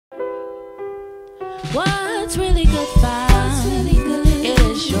What's really good fun? It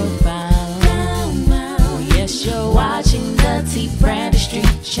is your fun. Oh, yes, you're watching the Tbrand-istry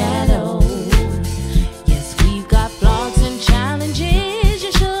channel. Yes, we've got vlogs and challenges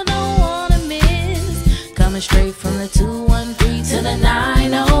you sure don't want to miss. Coming straight from the 213 to the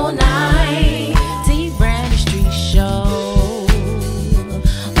 909. Tbrand-istry show.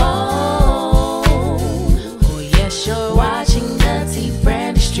 Oh, yes, you're watching the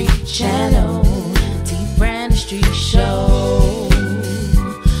Tbrand-istry channel. Tbrand-istry show.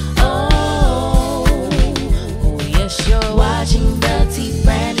 Oh, yes, you're watching the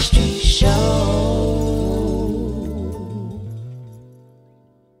Tbrand-istry show.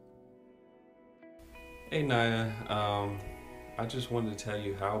 Hey Aniya, I just wanted to tell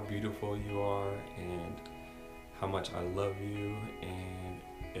you how beautiful you are and how much I love you, and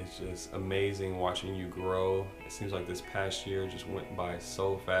it's just amazing watching you grow. It seems like this past year just went by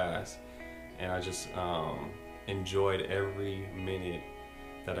so fast, and I just enjoyed every minute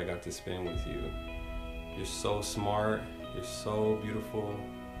that I got to spend with you. You're so smart, you're so beautiful,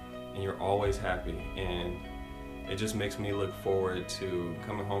 and you're always happy, and it just makes me look forward to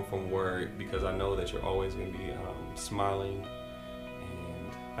coming home from work because I know that you're always going to be smiling,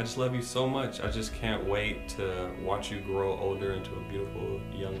 and I just love you so much. I just can't wait to watch you grow older into a beautiful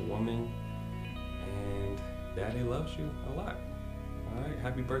young woman, and Daddy loves you a lot. All right,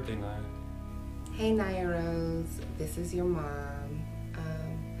 happy birthday, Aniya. Hey Aniya Rose, this is your mom.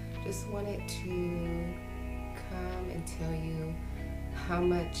 Just wanted to come and tell you how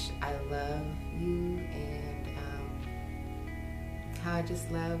much I love you and how I just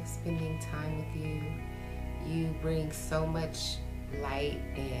love spending time with you. You bring so much light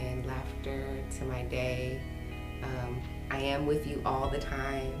and laughter to my day. I am with you all the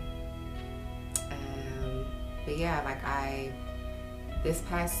time. But yeah, like this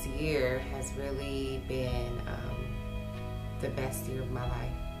past year has really been the best year of my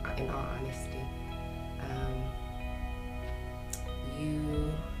life, in all honesty.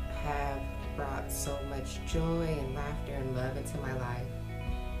 You have brought so much joy and laughter and love into my life,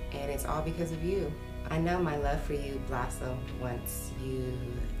 and it's all because of you. I know my love for you blossomed once you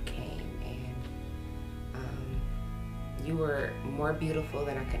came, and you were more beautiful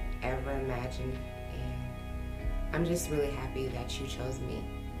than I could ever imagine, and I'm just really happy that you chose me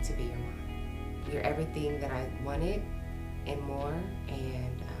to be your mom. You're everything that I wanted and more,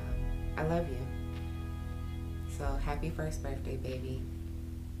 and I love you. So happy first birthday, baby.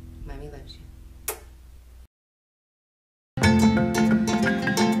 Mommy loves you.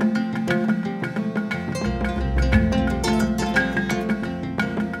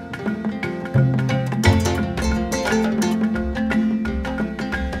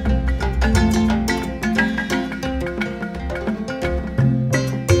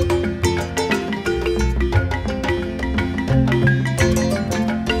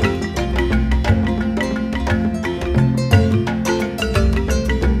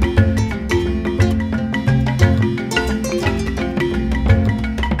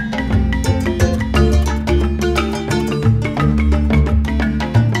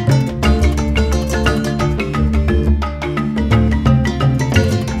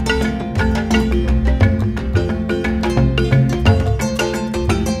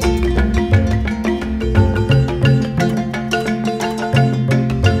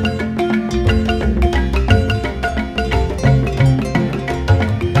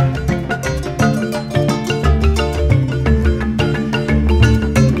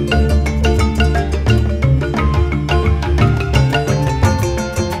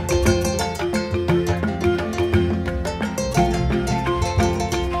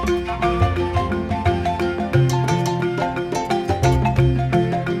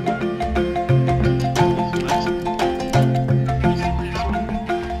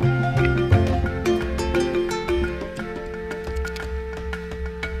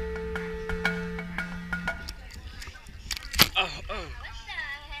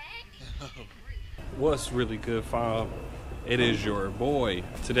 What's really good, fam? It is your boy.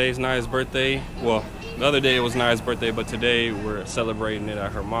 Today's Aniya's birthday. Well, the other day it was Aniya's birthday, but today we're celebrating it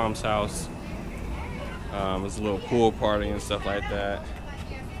at her mom's house. It's a little pool party and stuff like that.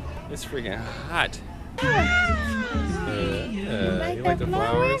 It's freaking hot. Yeah, you like the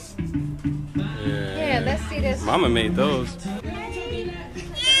flowers? Yeah, let's see this. Mama made those.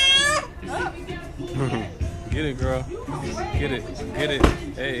 Get it, girl. Get it. Get it.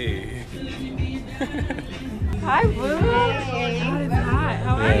 Hey. Hi, Boo. Hey. It's hot.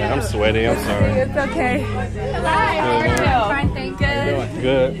 How are you? I'm sweaty. I'm sorry. It's okay. Hi, how are you? Fine, thank you.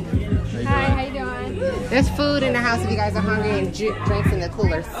 Good. Hi, how you doing? There's food in the house if you guys are hungry, and drinks in the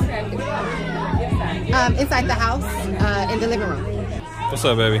coolers. Okay. Inside the house, in the living room. What's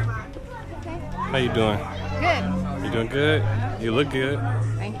up, baby? How you doing? Good. You doing good? You look good.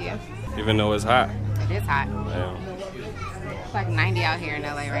 Thank you. Even though it's hot. It is hot. Yeah. It's like 90 out here in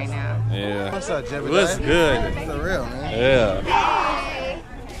LA right now. Yeah. What's up, Jebediah? What's good? It's the real, man. Yeah. Hey,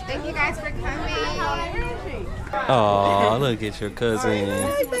 thank you guys for coming. Oh, look at your cousin.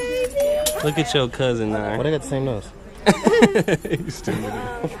 Look at your cousin now. Well, they got the same nose. You stupid.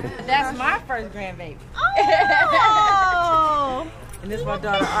 That's my first grandbaby. Oh! And this is my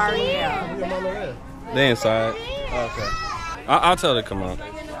daughter Ariel. They inside. Okay. I'll tell her to come on.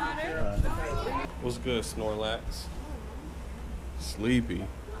 What's good, Snorlax? Sleepy.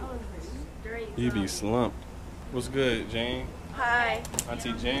 You be slumped. What's good, Jane? Hi.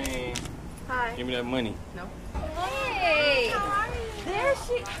 Auntie Jane. Hi. Give me that money. No. Hey! There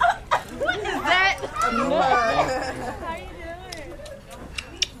she. What is that? How you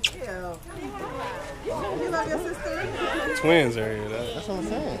doing? You love your sister? Twins are here. That's what I'm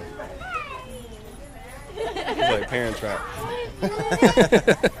saying. It's like Parent Trap.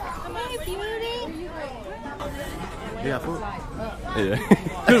 You got food? Yeah.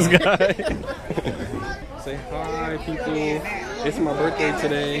 This guy. Say hi, people. It's my birthday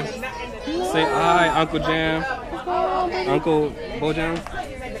today. Say hi, Uncle Jam. Uncle Bojam.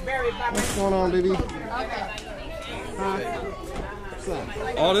 What's going on, baby?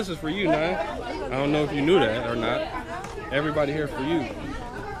 All this is for you, man. I don't know if you knew that or not. Everybody here for you. I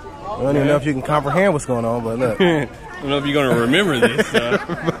don't even know if you can comprehend what's going on, but look. I don't know if you're gonna remember this, but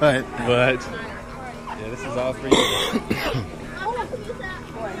yeah, this is all for you.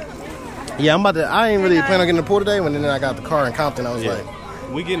 yeah, I'm about to. I ain't really planning on getting in the pool today. When then I got the car in Compton, I was like,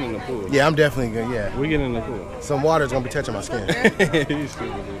 we getting in the pool. yeah, I'm definitely good. Yeah, We getting in the pool. some water's gonna be touching my skin. You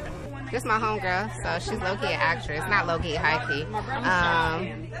stupid, dude. This is my homegirl, so she's low-key an actress. Not low-key, high-key.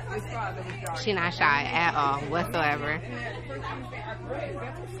 She's not shy at all, whatsoever.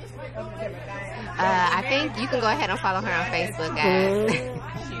 I think you can go ahead and follow her on Facebook as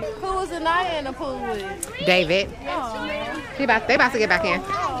Who was Aniya in the pool with? David. They about to get back in.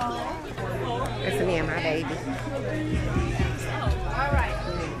 It's me and my baby. All right.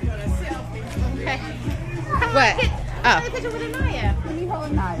 What? Oh, Picture with Aniya. Let me hold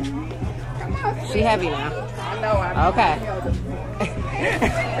Aniya. she heavy now. I know. Okay.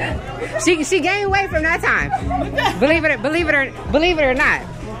 she gained weight from that time. Believe it or not.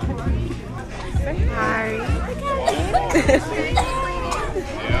 Hi.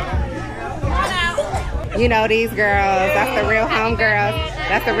 You know these girls. That's the real homegirls.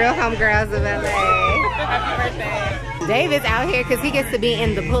 That's the real homegirls of LA. Happy birthday. David's out here because he gets to be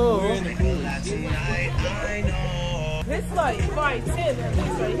in the pool. It's like 5'10" at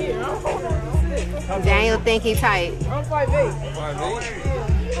least right here. Daniel think he tight. I'm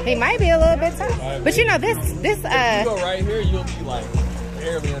 5'8". He might be a little bit tight. But you know this You go right here, you'll be like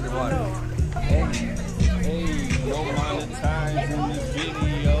barely underwater. Hey, no monetize in this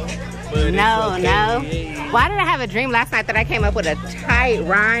video. But No. Why did I have a dream last night that I came up with a tight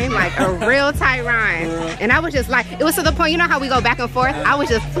rhyme, like a real tight rhyme? And I was just like, it was to the point, you know how we go back and forth? I was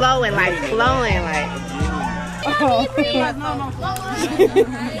just flowing like. Oh.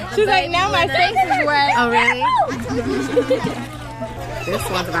 She's like, now my face is wet. Oh, really? This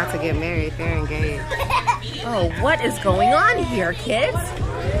one's about to get married. They're engaged. Oh, what is going on here, kids?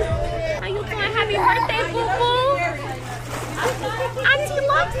 How you doing? Happy birthday, boo-boo! Auntie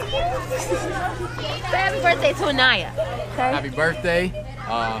loves you! Say happy birthday to Aniya. Okay? Happy birthday.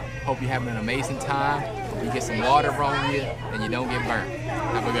 Hope you're having an amazing time. Hope you get some water on you and you don't get burnt.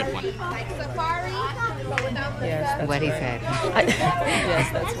 Have a good one. Yes, What he said. yes,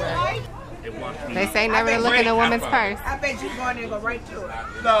 that's right. They say never to look in a woman's purse. I bet you going there and go right to it.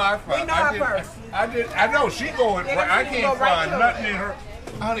 No, I know her purse. I know she going. Yeah, I she can't go right find to nothing in her.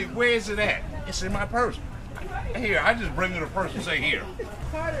 Honey, where is it at? It's in my purse. Here, I just bring her the purse and say here.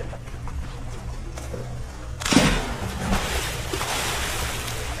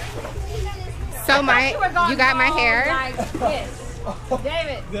 So you got my hair. Like this.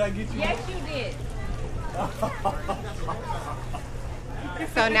 David. Did I get you? Yes, you did.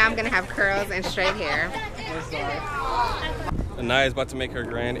 So now I'm gonna have curls and straight hair. Aniya's about to make her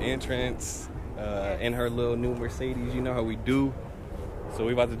grand entrance in her little new Mercedes. You know how we do. So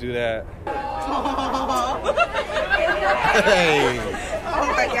we about to do that. Hey. Oh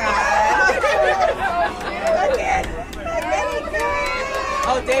my God. Look at it.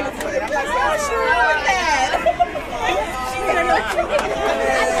 Oh, David's put it. I'm like, oh, she wrote that.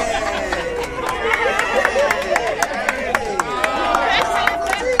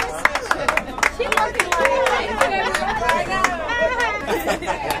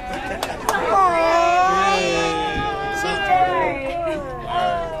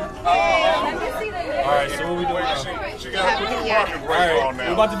 parking brake All on right, we're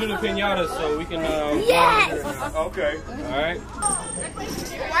now. about to do the pinata so we can. Yes! Okay. All right.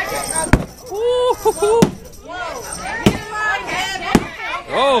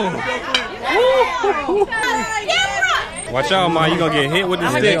 Oh! Watch out, Ma. You gonna get hit with the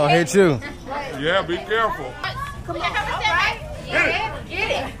They stick. gonna hit you. Yeah, be careful. You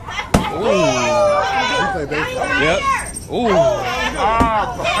play baseball. Yep. Ooh.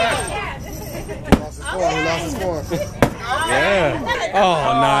 Ah, He lost his form. Yeah. Oh,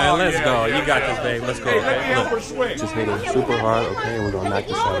 nah. Let's go. You got this, babe. Let's go. let me Okay. help her Look. swing. Just hit it super hard. Okay, and we're gonna knock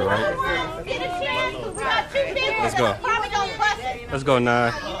this out, right? Let's go. Let's go,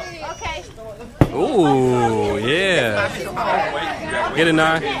 Nye. Okay. Ooh, yeah. Get it,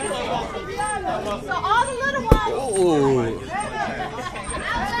 Nye. So all the little ones. Ooh.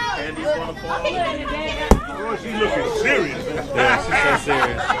 Oh, she's looking serious. Yeah, she's so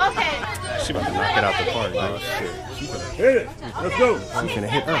serious. Okay. She about to knock it out the park, bro. Hit it. Let's go. She's gonna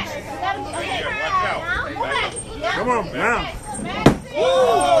hit us. Watch out. Come on, now.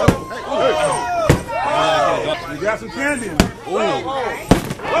 You got some candy in there.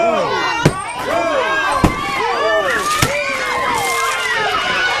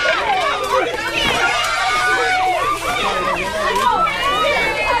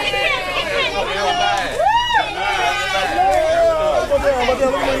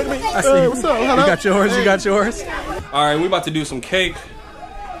 I see. What's up? You got yours? You got yours? All right, we about to do some cake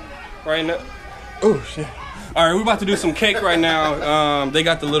right now. Oh, shit. All right, we're about to do some cake right now. They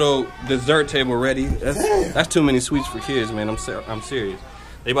got the little dessert table ready. That's too many sweets for kids, man. I'm serious.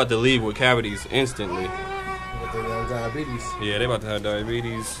 They about to leave with cavities instantly. But they got diabetes. Yeah, they about to have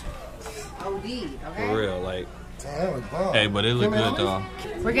diabetes. OD, okay? For real, like. Damn, it's bomb. Hey, but it look good though.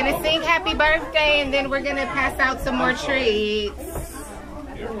 We're gonna sing happy birthday and then we're gonna pass out some more treats.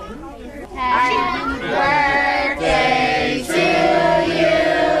 Happy birthday to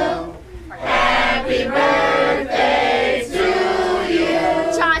you. Happy birthday to you.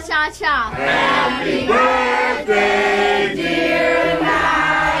 Cha cha cha. Happy birthday, dear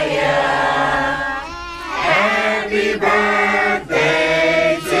Aniya. Happy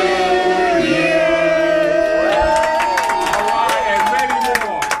birthday to you. All right, and many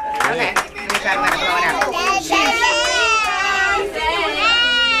more. Okay, let me try to let it blow it out.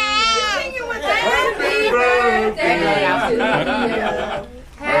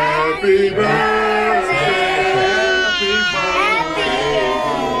 Happy birthday.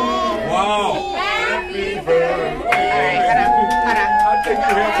 Wow. Happy birthday. Hold on. I think you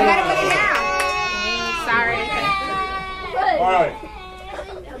have You gotta put it down. Sorry. All right.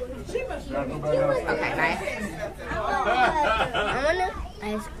 Okay, nice.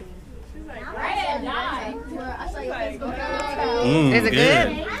 Ice cream. Mm, Is it good?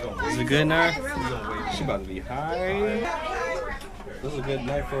 Is it good now? She about to be high. This is a good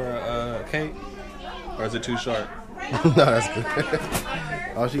night for a cake, or is it too sharp? No, that's good.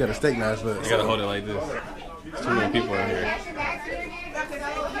 Oh, she got a steak knife, but You gotta hold it like this. Too many people in here.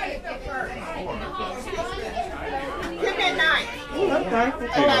 Give me a knife.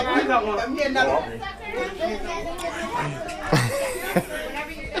 Give me another one.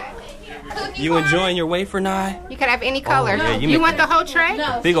 You enjoying your wafer, Nye? You could have any color. yeah, you you make want the whole tray?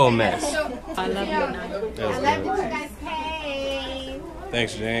 Big old mess. I love you. That was good.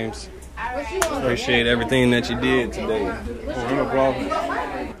 Thanks, James. Appreciate everything that you did today. No problem.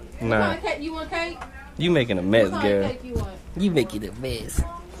 Nah. You want cake? You making a mess, girl. Cake you want? You making a mess.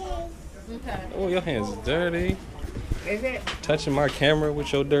 Okay. Oh, your hands is dirty. Is it? Touching my camera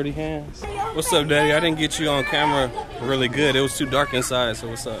with your dirty hands. What's up, Daddy? I didn't get you on camera really good. It was too dark inside. So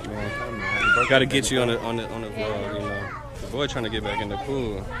what's up, man? Got to get you on the vlog, you know. The boy trying to get back in the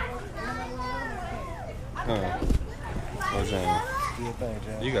pool. Huh? Oh, James.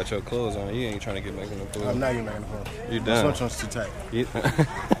 You got your clothes on. You ain't trying to get back in the pool. I'm not even making the phone. You My done? sweatshirt's too tight. You-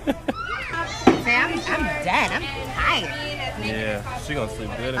 See, I'm done. I'm tired. yeah, she gonna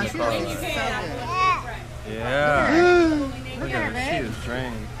sleep good in Oh, the she car. looks so good. Yeah. Look at her. She is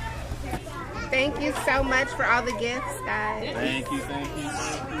drained. Thank you so much for all the gifts, guys. Thank you, thank you.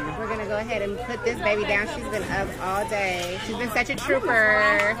 We're gonna go ahead and put this baby down. She's been up all day. She's been such a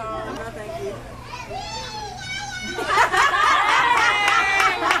trooper.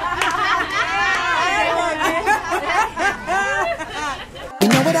 You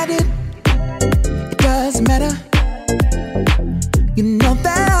know what I did? It doesn't matter.